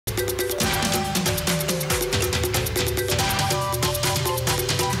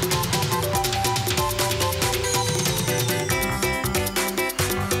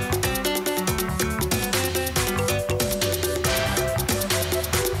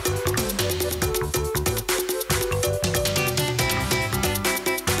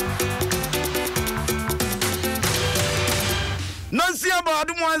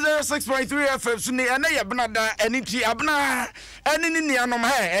106.3 FM suni ene ye benada eniti abna ene ni anom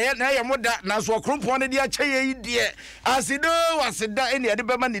he na ye moda na so krompon ne dia kye yi die asido waseda ene ye de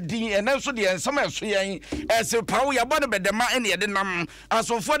bema ne din ene so de ensam eso yen ese pawo ya bode bedema ene ye de nam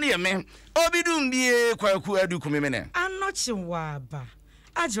asofo ne ye me obidum bie kwaku adu kumemene anochi waba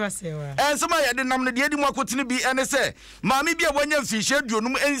Ajwasewa. Ensama ya de nam ne de mu akotene bi ene se maami bia wanya mfihye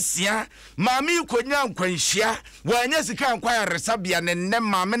aduonum ensia maami konya nkwanhia wanya sika nkwa ya resabia ne nne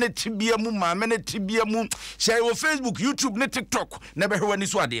maame ne tibia mu share wo Facebook, YouTube ne TikTok na behwani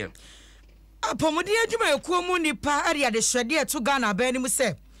so ade apomodi adwuma ekuo mu nipa area de hwede eto Ghana ba ni mu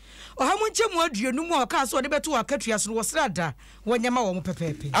se ohamunche mu aduonum aka so de beto akatua so wo srada wanyama wo mu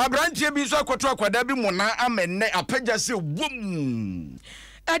pepepe abrantie bi so akoto akwada bi mu na amenne apagya se wom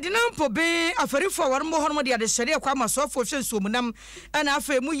Adinampo be afarifo warmo hormo de adehede kwa masofo hwensuomunam ana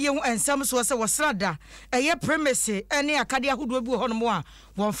afa mu ye hu ensam so se wosrada eye premise ene akade ahodo bi hono a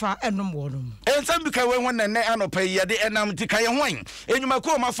wonfa enom wonum ensam bi ka we hon nene anopa yade enam ti kai hwan enyuma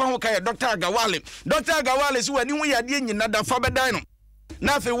ko mafa ho kai Dr. Agawale so wani hu yade nyina da fa bedan no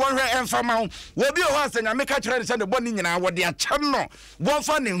na fe wonhwe enfama wo bi o asanya meka kire se ne boni nyina wo de acham no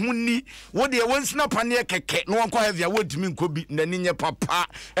wonfa ne hunni wo de wonsina pane keke no wonko havia wodimi nkobi nani nye papa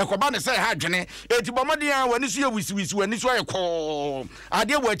ekoba ne se ha dwene eti bomode a wani so ye wisiwisi wani so ayeko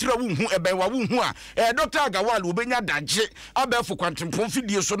ade wo akira wo hu ebe wa wo hu a Dr. Agawale obenya daje abefo kwantempon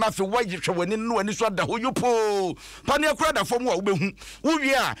fidie so na fe wayehwe wani no wani so da hoyopo pane akura da fom a wo behu wo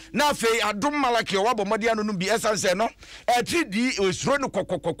wi a na fe Adom malaki o wabomode anu no bi esanse no etidi osro no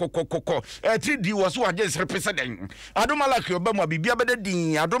kokokokokoko 3D was so against representing Adom malaki obama bibia bede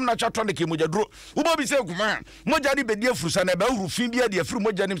din Adom na chato ne ke mojadro ubo bi se kuma moja ni bedie furusa na ba urufin bia de afuru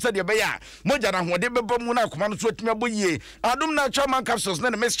moja ni se de be ya moja na hode beba mu na kuma no so atumi aboye Adom na chairman capsules na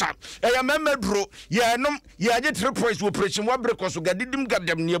Mr. ya memedro ya nom ya je 3 points operation wa break so gadidim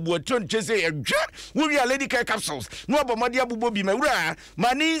gadam ne abu aton chese edwa wo wi lady care capsules no obomode abubo bi mawura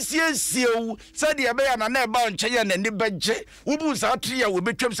mani siesiew se de be ya na na ba nche ya na ni beje ubu sa ya we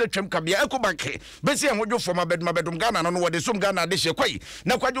betwem se twem kabia ekobanke besi enwojo forma bedum Ghana no wode som Ghana de hyekwai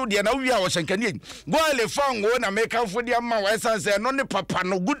na kwadwo de na wi a wo hyenkanie goale fango na meka fodi ama wa esanse no ne papa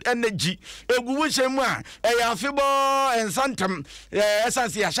no good energy egu wo hyemu a ya afebo ensantem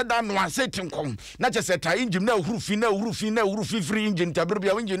esanse ya hyeda no asetin kom na chese ta engine na uhurufi free engine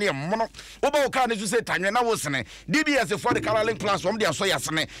tabirubia engine ya mono oba wo ka ne so se tanwe na wo sene DBS for the Caroline class wom de aso ya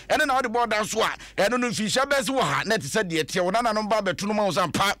sene ene na wo de border so a eno no mfisha besi wo ha na te se de tie wo na no ba betu no ma wo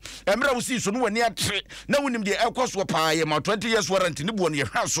sampa emra wo si so no wani atre na wonim de ekoso pa ye ma 20 years warrant ni buo ne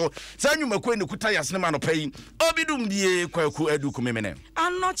hwa so sanyuma ko ne kuta yasne ma no pai obidum die kwaku adu kumemene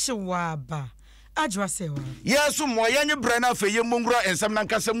anochi waba Ajwasewa. Yesu mo yanye brana fe ye mongura ensam na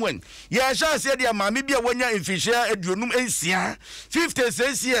nkasem wan. Ye sha ase dia maame bia wonya emfihia aduonum ensia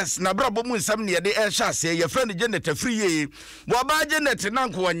 56 years na brabo mu ensam ne ye de sha ase ye friend Janet free ye. Wo ba Janet na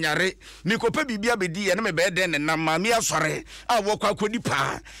nko wanyare mikopa bibia bedi ye na me be den na maame asore a wo kwa kodi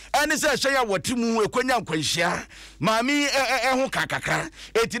pa. Ene se hye ya wotimu ekonya nkwanhia. Maame ho kakaka.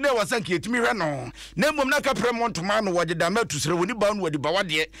 Eti na wasanke etimi hwe no. Na mmom na kapre montoma no wode da matusre woni ba no wodi ba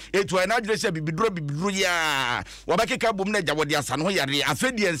wade. Etu ana adre se bibidro ya wabakeka bom na jawodi asano yare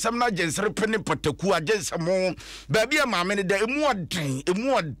afedi ensam na jensere pene pataku agensamo baabi a maame ne da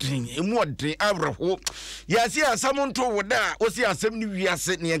emu odin awreho yasi asamo nto woda osi asem ni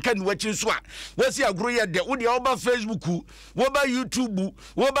wiase ne yanka ni wachi so a wasi agro ya de wodi oba Facebook woba YouTube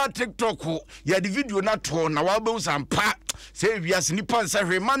woba TikTok ya di video na to na wabe usampa say wiase ni pansa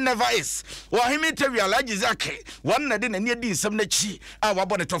hwe man never is wa himi te wi alaji zake wan na de na ni adi nsam na chi a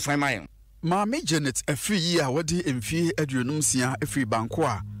wabone to fan man Maame Janet afiri a wodi emfie aduonum sia afiri banko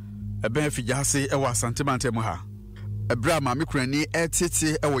a ebe afijase ewa Asantemantem ha ebra maame kurani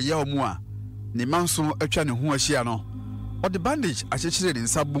etete ewo yaw mu a ne manso atwa ne ho ahia no wode bandage akyekere ne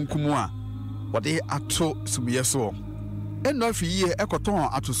nsa bunkumu a wode ato sumiye so eno afiri ekoton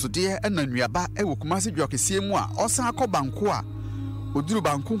atosode ena nuaba ewo kumase dwakesie mu a osan akọ banko a oduru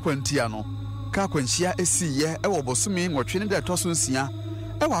banko kwantia no ka kwanhia esiye ewo bosome nwotwe ne da toso nsia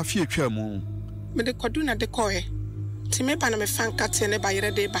ewa afie twa mu me de kwadu na de koe ti me ba na me fanka te ne ba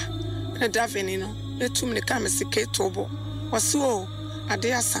yere de ba na daveni no etum ne ka me sike tobo waso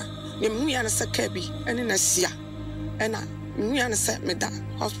ade asa ne mu ya na saka bi ene na sia ena mu ya na se me da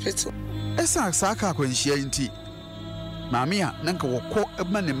hospital esa saka kwanhia nti maame a nanka wokọ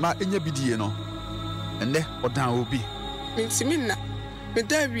eba ne ma enya bidie no ende odan obi ntimi na me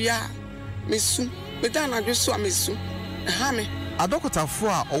da wia mesu me da na dweso a mesu ha me adokotafo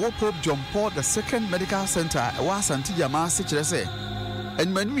a owo Pope John Paul II Medical Center ewa Asante Jama se kire se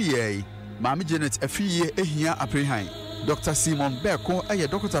enmanu ye maame Janet afiye ehia aprehan Dr. Simon Beko eye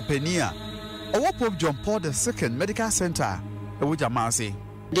Dr. Penia owo Pope John Paul II Medical Center e wo jamase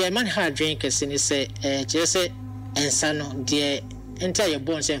the man had drink sin say just say ensano de enta ye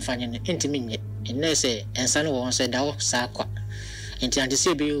bon se mfanye no entimi nye enne say ensano wo say da wo sa kwa enti ante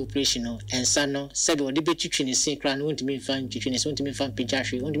say be operation no ensano say be odi betwitwi ne sin kra no ntimi mfa ntwitwi ne sin ntimi mfa pija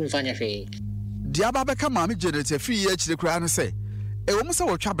hwe ntimi mfa nya hwe dia baba ka maame Janet afi ye akire kra no say e wo mse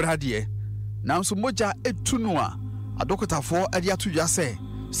wo twa brade nanso moja etunu a adokotafo ade atodwa say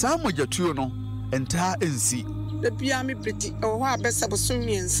saa moja tuo no enta ensi da bia me preti o ho abesa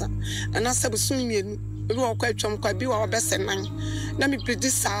bosumiensa ana sabosumienu ru o kwa atwam kwa bi wa obese nan na me preti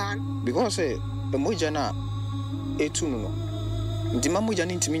saa because e moja na etunu no ndima moja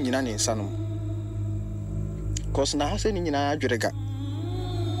ni ntimi nyina ne nsa no cause na ha se ni nyina adwerega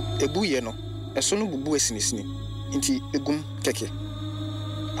ebuye no eso no bubu asinisini nti egum keke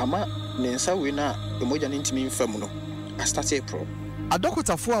ama ne nsa we na emoja ne ntimi mfam no I started pro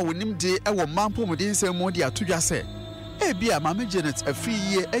adokotafo a wonim de e wo mampo mudin nsem mo de atodwa se e bia mama Janet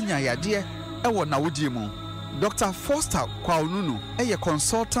afiye enya yade e wo na wodi mu Dr. Foster Kwaununu eye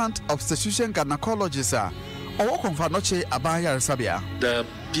consultant obstetrician gynecologist a owo konfa noche abaya resabia. The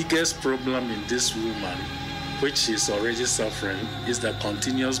biggest problem in this woman, which is already suffering, is the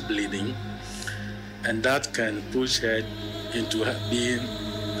continuous bleeding, and that can push her into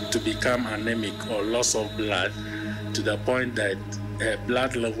become anemic or loss of blood to the point that her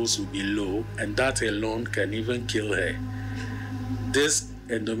blood levels will be low, and that alone can even kill her. This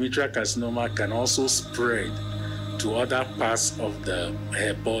endometrial carcinoma can also spread to other parts of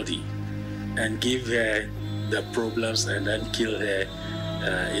her body and give her the problems and then kill her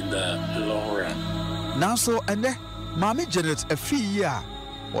in the long run. Now so ene Mama Janet afiye a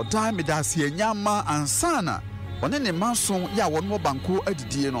odan medase anyama ansana one ne manso ya wonmo banko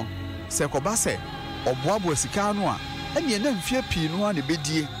adidie no se koba se oboabo sika no a ene na mfie pii no a ne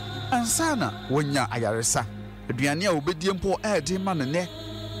bedie ansana wonya ayaresa aduane a obedie mpo ede ma ne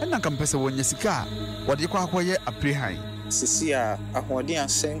ena kampese wonya sika wode kwa akoye aprehan sisi a ahoɔden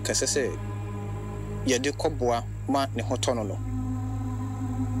asen kasese yɛde kɔboa ma ne hotono no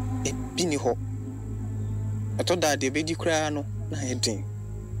ebi ni hɔ atoda de bedi kra no na hedin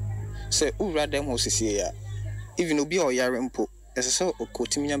se ura dem ho sisi ya even obi a oyare mpo esese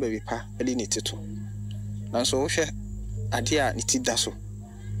okotiminya baby pa ade ne tito nanso wo hwɛ ade a ne ti da so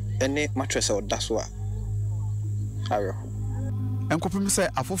ene mattress a oda so a ayo enkopim se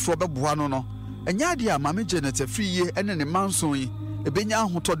afoforo beboa no enya ade a Mama Janet afiye ene ne manson yi ebenya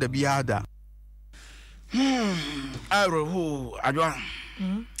ahotɔ da bia da Aroho adwa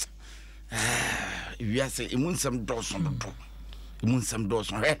wiase emunsam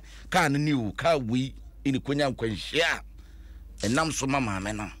dɔso he ka ne ni o ka wi ini konya nkwanhia enam so mama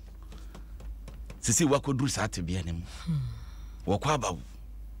me na sisi wakoduru saate bia ne mu wakwa abawo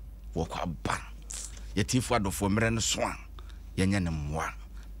wakwa ba yetifu adofo mre ne so a yenye ne mwa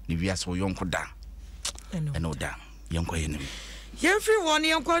ne wiase wo yonko da eno da yenko yenim Yemfri one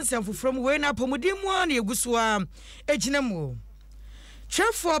yankonsem from we na pomudin mu na eguso a ejina mu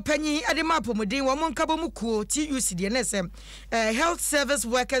Chefo panyi adema pomudin wo monkabo mu kuo TUC de na sem Health Service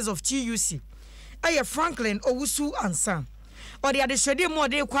Workers of TUC aye Franklin Owusu ansa odi adehwede mu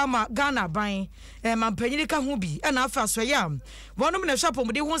odi kwama Ghana ban mampanyini ka ho bi na afa so ya wonom na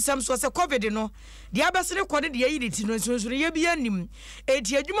hwapomudin ho nsem so se covid no de abesere kode de yi ti no nsonsoro ye bi anim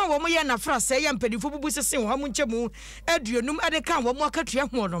eti adwuma wo mo ye na fra se ya mpadifo bubu sese wo mo nchemu aduonum ade kan wo mo akatua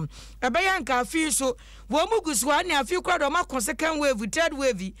ho no ebeya nka afi so wo mo guswa ne afi kwado ma second wave third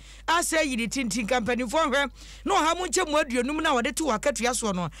wave asa yi tintin kampanifo hwe no ha mo nchemu aduonum na wode tu akatua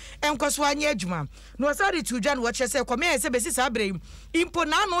so no enkoso anya adwuma no asade tuja no wo kyese kome se besi sa abrem impo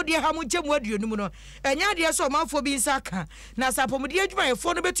na no de ha mo nchemu aduonum no enya de so manfo bi nsaka na sapomudi adwuma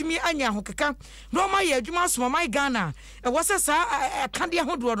yefo no betumi anya hokeka no ma ye adwuma so ma Ghana e wose sa kande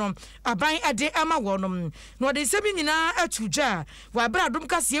ahodo no aban ade ama wonom no de sebi nyina atuja wa bra dom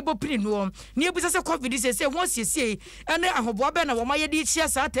kase ebopini no ne ebusa se covid se ho siesie ene ahobo be na wo ma ye di chia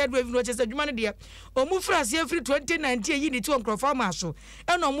sa third wave no chese adwuma ne de omu frase free 2019 yi ni to nkrofo ma so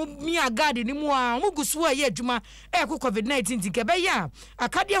ene omu mi agade ni mu a omu gusu a ye adwuma e ko covid 19 dike be ya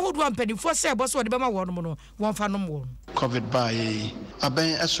akade ahodo ampanifo se ebo so de be ma wonom no won fa nom wo covid ba ye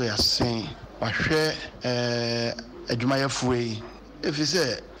aban eso ya sen wahwe adwuma yafuwe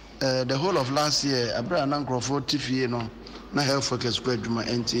efise the whole of last year abra na nkrofo tifie no na health focus ko adwuma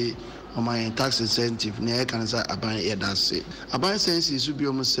enti on my tax incentive na can say aban ye that say aban sense isu bi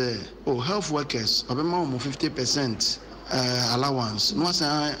omo say oh health workers obema omo 50% allowance no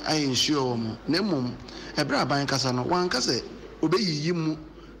say I ensure omo na mum ebra aban kasa no wan kasa obeyiyi mu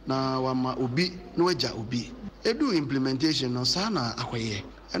na wama obi no agya obi edu implementation no sana akoye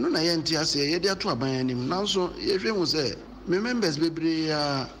eno na ye ntia se ye de ato aban anim nanso ye hwe mu se me members bebre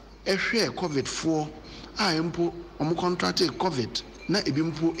a ehwe covid for a empo omo contracted covid na ebi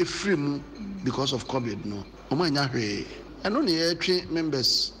mpo efiri mu because of covid no omo anya hwe eno na ye twe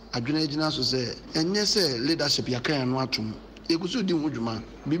members adwena gina so se enye se leadership yakan no atom ekusu di hudwuma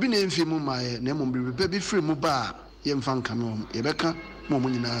bibi na emfi mu maaye na emom bibi bi firi mu ba ye mfa nkame ye beka mo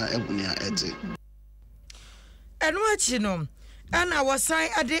nyina egunia ete eno achi no ana wasan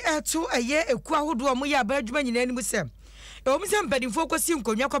ade eto eye eku ahodo mo ya ba adwuma nyina anim se ewomse mpadimfo kwasi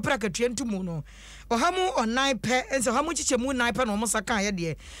nkonwa kwapra katua ntumu no ohamu online pe enso hamu chichemu online pe no mo saka ye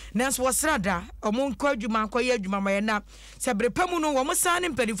de nanso wasrada omo nkwa adwuma akwaye adwuma maye na sebrepamu no wo mo san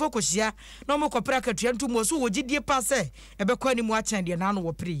mpadimfo kwahia no mo kwapra katua ntumu so wogidie pa se ebekwa ni mu achen de na no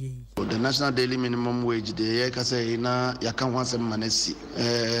wo pre ye. The national daily minimum wage de ye ka say na yaka ho asem manasi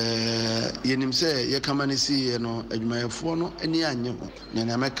yenim say ye ka manasi ye no adwumayefo no ani anye ho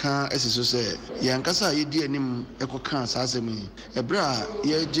na meka esiso say ye nkasa ye di anim ekoka asem yi ebra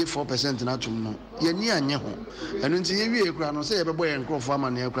ye je 4% na tum no ye ni anye ho eno nti ye wie kura no say ye bebo ye nkrofo ama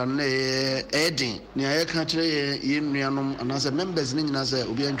na ye kura no na ye edin ne ye ka kire ye nuanom anase members ni nyina say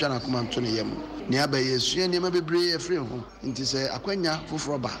obi antwa na kuma nto ne yem ne abaye sua ne mabebre efre ho nti say akwanya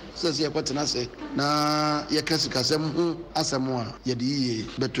foforo ba say ye kwetena say na ye kasikasem ho asem a ye de yiye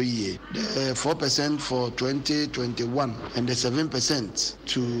beto yiye the 4% for 2021 and the 7%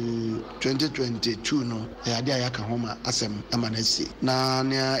 to 2022 no ya de ayaka ho ma asem amanasi na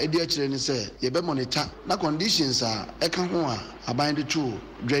ne edi akire ni say ye be monitor na conditions a eka ho a aban de to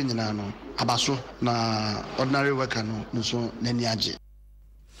dwen nyina no abaso na ordinary worker no nso nani age.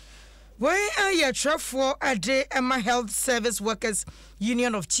 Why are you for a day Emma Health Service Workers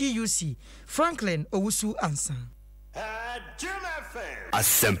Union of TUC, Franklin Owusu Ansa.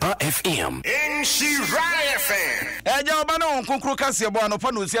 Asempa FM in Shirai FM. Eja obana onkonkro kase bo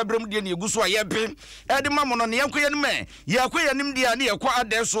anopa no si abrem de ne eguso ayebe. Ede mamono ne yankoye ne me. Yakoye nim de ane yakwa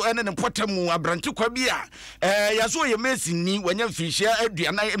adeso ene ne potamu abrante kwa bia. Yaso ye mesi ni wanya fihia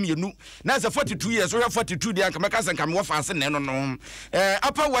aduana emienu. Na se 42 years or 42 de anka meka se nka me wofa ase ne no no.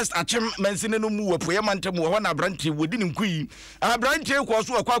 Upper West Achem mensine no mu wopo ye mantemu ho na abrante wodi ne nkui. Abrante ko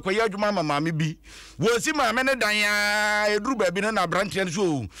so akwa akwa ye adwuma mama me bi. Wo si ma me ne dan eduru ba bi na abrante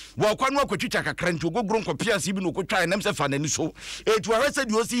so wo kwanu akwatwicha kakra nti ogogoro nkopia si bi no kotwa nam se fa nani so etu ahwese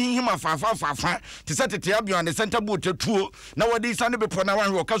de osi hihima fafa ti setete abio ne center boat tuo na wodi sane be pona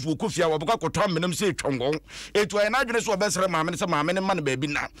wan wo kaso kofia wo baka kotwa menam se twongo etu ay na adwene so obesere maame ne se maame ne ma ne ba bi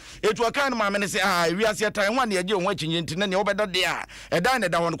na etu aka ne maame ne se wi ase tan ho ne ye ho akinye nti na ne obeda de a edan ne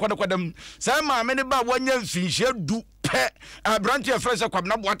da won kwadam sai maame ne ba wanya mfinhia du pe abrante afresa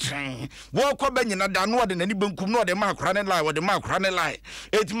kwabna boatren wo ko banyina da no de nani bankum no de ma akra ne lai wo de ma akra ne lai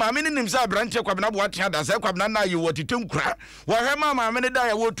eti maame ne nimsa abrante kwabna boatren da sai kwabna na ye wo titem kura wo he maame ne da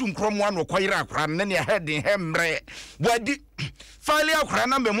ya wo tu nkrom ano koyira akra ne ne heading hembre wadi fali akra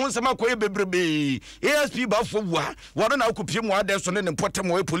na me mu nsema koye bebrebe ASP ba fo bua wo na akopie mu ade so ne potem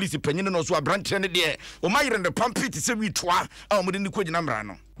wo police panyin no so abrante ne de o mayire ne pampit se wi toa a mo de ni kogina mra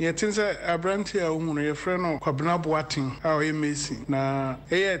no ye tinse abrante a wo no ye frɛ no kwabna boaten a o emesi na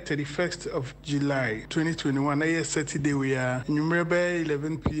 31st of July 2021 na ye Saturday we are nyumre be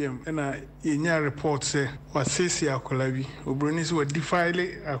 11 p.m. na yenya report say wasesi akola bi obroni so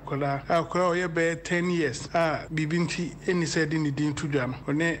defile akola o ye be 10 years bibinti eni said ni din tudwam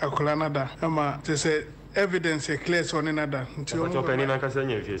one akola nada ama se evidence clear so ne nada nti o mo pani na kasa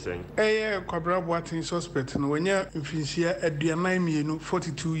nya mfiesen kwabra boatin suspect no wanya mfinsia aduanan mienu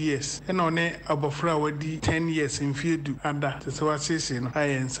 42 years na one abofra wadi 10 years mfiedu ada se wasese no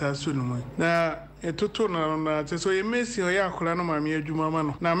ayensa so no mu na etoto na so ye mesi o ya akora no maame adwuma ma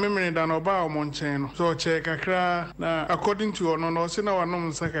no na memene da no ba o mo nchen no so che kakra na according to ono no se na wanom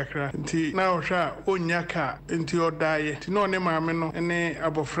nsa kakra nti na o hwa onya ka nti o daye nti no ne maame no ne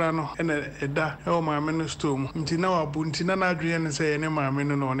abofra no ena eda e o maame no storm nti na wabu nti na adwene ne se ye ne maame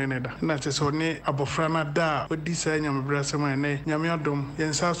no no ne da na che so ne abofra na da o di sa nyame brasema ne nyame adom ye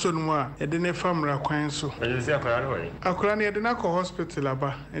nsa so no mu a ye de ne famra kwan so ye se akora no hoye akora ne ye de na ko hospital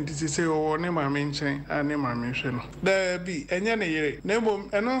aba nti se o ne maame ane maame hwe no da bi enye ne yere na ebom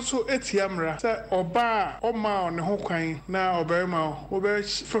eno nso etiamra se oba oma ne ho kwan na oberima obe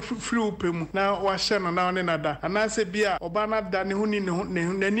free upemu na wahye no na one nada anase bia oba na da ne ho ni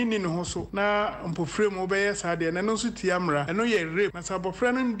ne ho so na mpofrem obeye sade na no nso tiamra eno ye rape na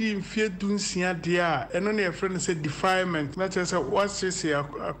sabofra no ndi mfie dunsia de a eno ne yefre no se defilement na chese wasese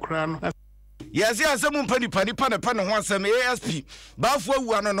akra no yes asem pani ho asem ASP bafo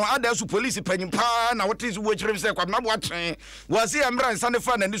awu no ada su police panyimpa na wote su wo kyerem se kwam na bo atwen wase amra nsa ne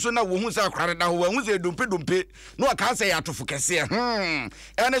fa na ni so na wo hu se akware da ho wo hu se dompe no aka se ya atofo kese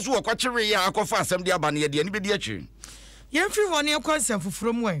ene so wo kwakere ya akofa asem de aba ne de ne bedi akyi yemfi hone ekonsem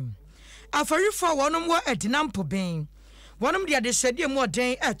foforo mu an afarifo wonom wo adinampo ben wonom de ade hyede mu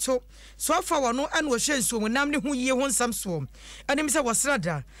oden eto so afa wono an wo hwenso mu nam ne hu yie ho nsam so anim se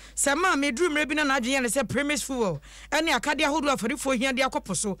wosrada se ma medru mre bi na adwen ne se premise fuel ene akade ahodo afarifo hia de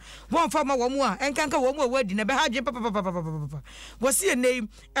akoposo won fa ma wo mu a enkanka wo mu wadi na be ha dwen papa wosi enei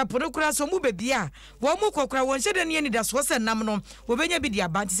epono kura so mu bebia wo mu kokura won hyede ne ni da so se nam no wo benya bi de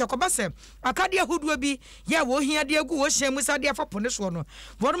aba nti se koba se akade ahodo bi ya wo hia de agu wo hyen mu sa de afa pone so no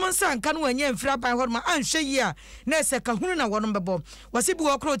wonom nsa nka no anya mfira ban ho ma anhwe yi a na se ka hunu na wonom bebo wasi bi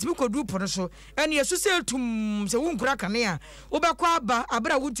wo kro tibi kodu pono so ene yesu se tum se wunkura kane a wo bekwa aba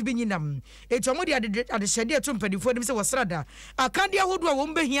abra wutubi nyinam etomo de ade hyede etum padifo nim se wosrada akade ahodo a wo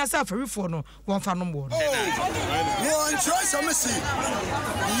mbehia sa afarifo no won fa no mo no anchoise amesi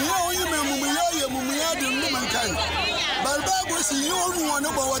yo yi memu yo memu ya de no mankan balba go si yo nu wona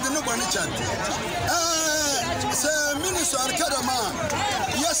bo wode no bone chan se minister arkadama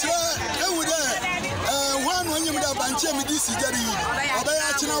yes ewude wanu anyim da banche mi disi jari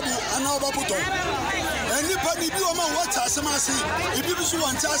obaya chinabu ana obaputo eni pani bi o ma wata asemase ebi bi so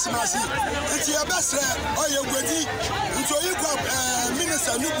wanta asemase enti ebesre oyegwedi nti oyigwa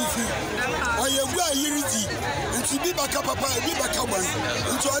minister nubufu oyegwa yiridi nti bi baka papa bi baka gban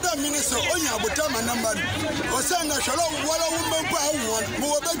nti oda minister onya abotama number o se na hwelo wala wumba awon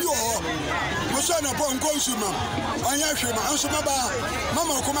mo obebi o mo so na bon konsuma onya hwema ansuma ba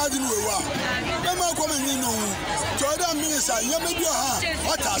mama ko ma di nuwa mama ko ma no Jordan minister yemedi ha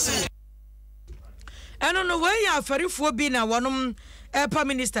watase eno no we ya afarifo bi na wonom epa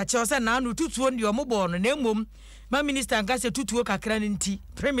minister che se na anu tutuo ndi ombo no na emom ma minister nka se tutuo kakra nti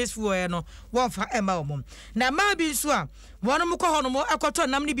premise fo e no wonfa ema omom na ma bi nso a wonom ko honom ekoto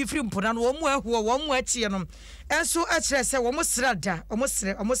nam ne bi firi mpona no omu ehuo womu achie no enso akire se womo srada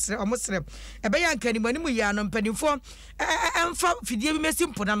omosre ebe ya nka ni manimu ya no mpanimfo emfa fidie bi mesi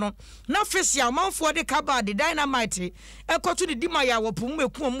mpona no na fisia manfo de kaba de dynamite ekoto ne dima ya wopum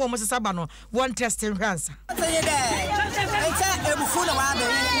meku omo sesaba no won testing hwansa ebufu na wa be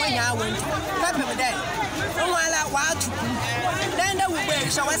wonya won pepe de wala wa tuku then da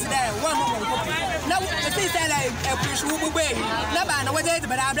ugbe so wase de wo mo ko na se se la epush ugbe na ba na wode de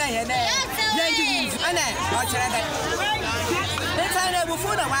ba bra he ne yanji ana o chere de nta na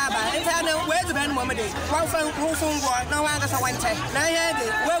ebufu na wa ba nta na we de ben mo me de wa fa rufun go na wa ga sa wante na he de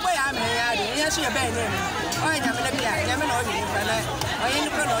we gbe ya me ya de ya so ye be ne o nya me de bia ya me na o ni fa na o yin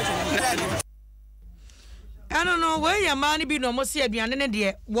ko na o je I don't know where your money be no more see aduane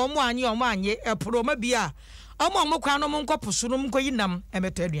de wo mo anye eproma bia omo kwa no mo nkoposo no mko yinam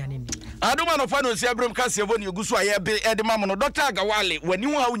emeta aduane ni adoma no fa no si abram kase bo ne egusu aye be edema no Dr. Agawale wani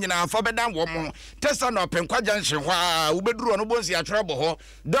ho awu nyina afa bedan wo mo testa no penkwa junction hwa ubeduru no bonsi atwere bo ho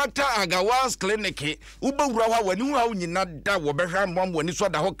Dr. Agawale's clinic ubewura hwa wani ho awu nyina da wo behwa mmom wani so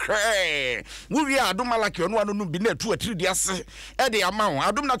da ho kre wo wi adoma lake ono anu bi na atu atiri di ase e de ama ho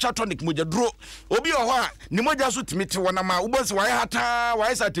adom na chatonic mojaduro obi ho a ni moja so timite wona ma ubonsi waye hata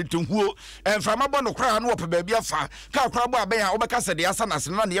waye sa tetenhuo emfama bo no kra no wo pe afa ka kra bo aben a obeka se de asa na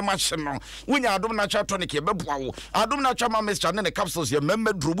se na ne ma hye no wonya adom na cha tonic ye beboa wo adom na cha ma mixture ne capsules ye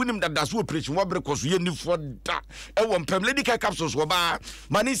membe drobunim dada so operation wo breko so ye nifo da e wo mpem medical capsules wo ba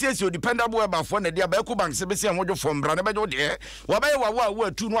mani sesi dependable ba fo na dia ba eko bank se be se anwojo fo mbra ne bejo de wo ba ye wa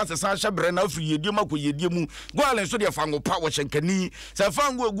atu no asesa hye bre na afri yedie makọ yedie mu goalen so de fa ngo pa wo hyenkani se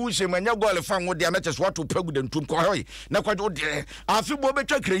fa ngo egu hye manya goalen fa ngo de na che so ato pagu de ntum ko hoy na kwajo de afi bo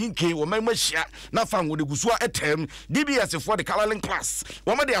betwa krenyin wo ma hia na fa ngo de gusu etem DBS for the coloring class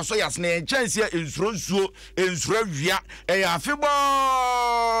woman dey so yas na chance ensuro wia afebo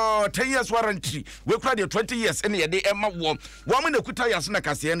 10 years warranty we cry the 20 years in the ema wo woman ekuta yas na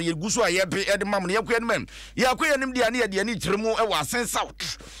kase na yegusu aye be edemam na yakọ enmem yakọ enim dia na ye ni kiremu e wa sen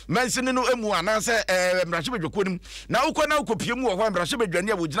south mention no emu ana se mrahye bedwako nim na ukọ na ukọpiem wo ho mrahye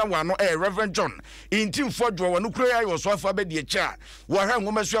bedwane a wogina wa no Reverend John intim fodwo wo no kura ya yo so afa be de cha wo hwa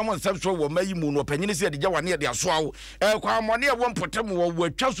ngomasu am nsam so wo mayi mu no panyini se de gya wane de asoawo kwa amone e wo mpotem wo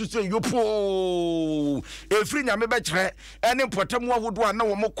watwa so se yopo efri nyame be kire ene mpotem wo hodo na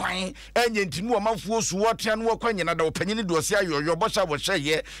wo mokwan enye ntimi wo manfo su wo tia no wo kwan nyina da wo panyini do se ayoyo bosha wo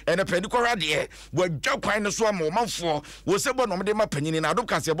hye ene pedi ko rade wo dwa kwan no so am wo manfo wo se bo no de ma panyini na adom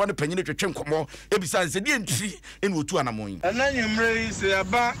kase bɔne panyine twetwe nkɔmmɔ ebisa sɛ deɛ ntiri ɛne otu anamon ɛna nyimre sɛ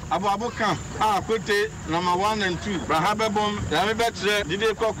aba aboaboka a kote number 1 and 2 braha bɛbom ya me bɛtrɛ dide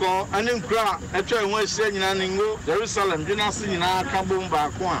kɔkɔ ane nkura ɛtwa ho ahyia nyina ne ngo Jerusalem dwena se nyina ka bom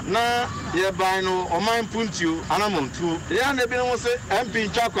baako a na yɛ ban no ɔman puntio anamontuo ya na bi no se MP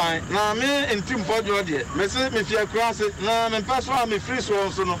twakwan na me ntimpɔdwo deɛ me se me fie kura se na me mpɛ so a me free so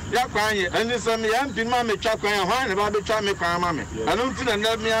nso no ya kwan yɛ ɛne sɛ me MP ma me twakwan a hwan ne ba betwa me kwan ma me ɛno nti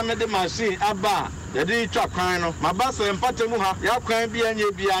na me de machine aba yɛde twakwan no maba sɛ mpatamu ha ya kwan bi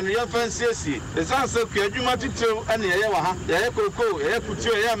anya bia no yɛ fansiesie ɛsan sɛ kwadwuma titiriw ɛne yɛyɛ wɔ ha yɛyɛ koko yɛyɛ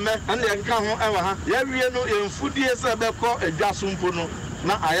kutuo yɛyɛ mmɛ ɛne yɛkeka ho ɛwɔ ha yɛwie no yɛmfudie sɛ bɛkɔ adwa so mpo no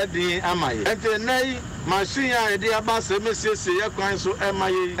na ayɛ den ama yɛ ɛnti ɛnɛ yi machine a yɛde aba sɛ mesiesie yɛ kwan so ɛma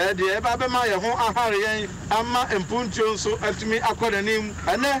yɛ ɛde ɛba bɛma yɛ ho ahare yɛn ama mpuntuo nso atumi akɔ n'anim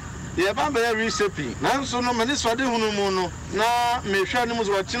ɛnɛ yɛba bɛyɛ recipe nanso no mane sɔde hunu mu no na mehwɛ no mu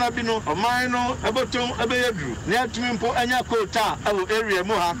sɛ wɔkyena bi no ɔman no ɛbɛtom ɛbɛyɛ duru na yɛtumi mpo anya koota ɛwɔ area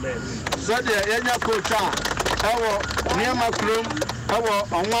mu ha sɛdeɛ yɛnya koota ɛwɔ nneɛma kurom ɛwɔ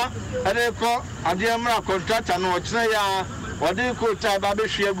ɔnwa ɛde kɔ adeɛ mmra contractor no ɔkyena yɛ a wɔde koota ba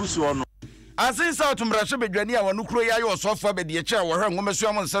bɛhwie agu soɔ no asin sa otumbrashe bedwani a wonu kuro yaye osofo bedie che wo hwe ngomesu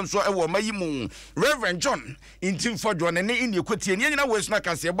am nsem so e wo mayi mu Reverend John intim fodwo ne ne ekotie ne nyina wesu na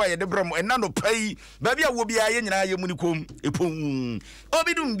kase ba ye de brem enna no pai ba bia wo bia ye nyina ye munikom epon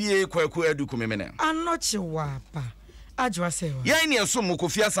obidum bie kwaku adu kumemene anoche wapa ajwa sewa ya ni eso mu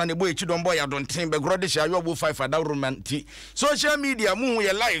kofi asane boy chidon boy adonten be grode sha yo bo 5 ada romanti social media mu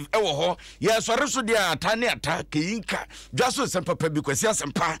ye live e wo ho ye sore so dia atane ata keinka dwaso sempa pa bi kwasi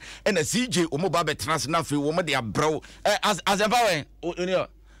asempa e na CJ o mo ba betras na fe wo mo de abrew azempa we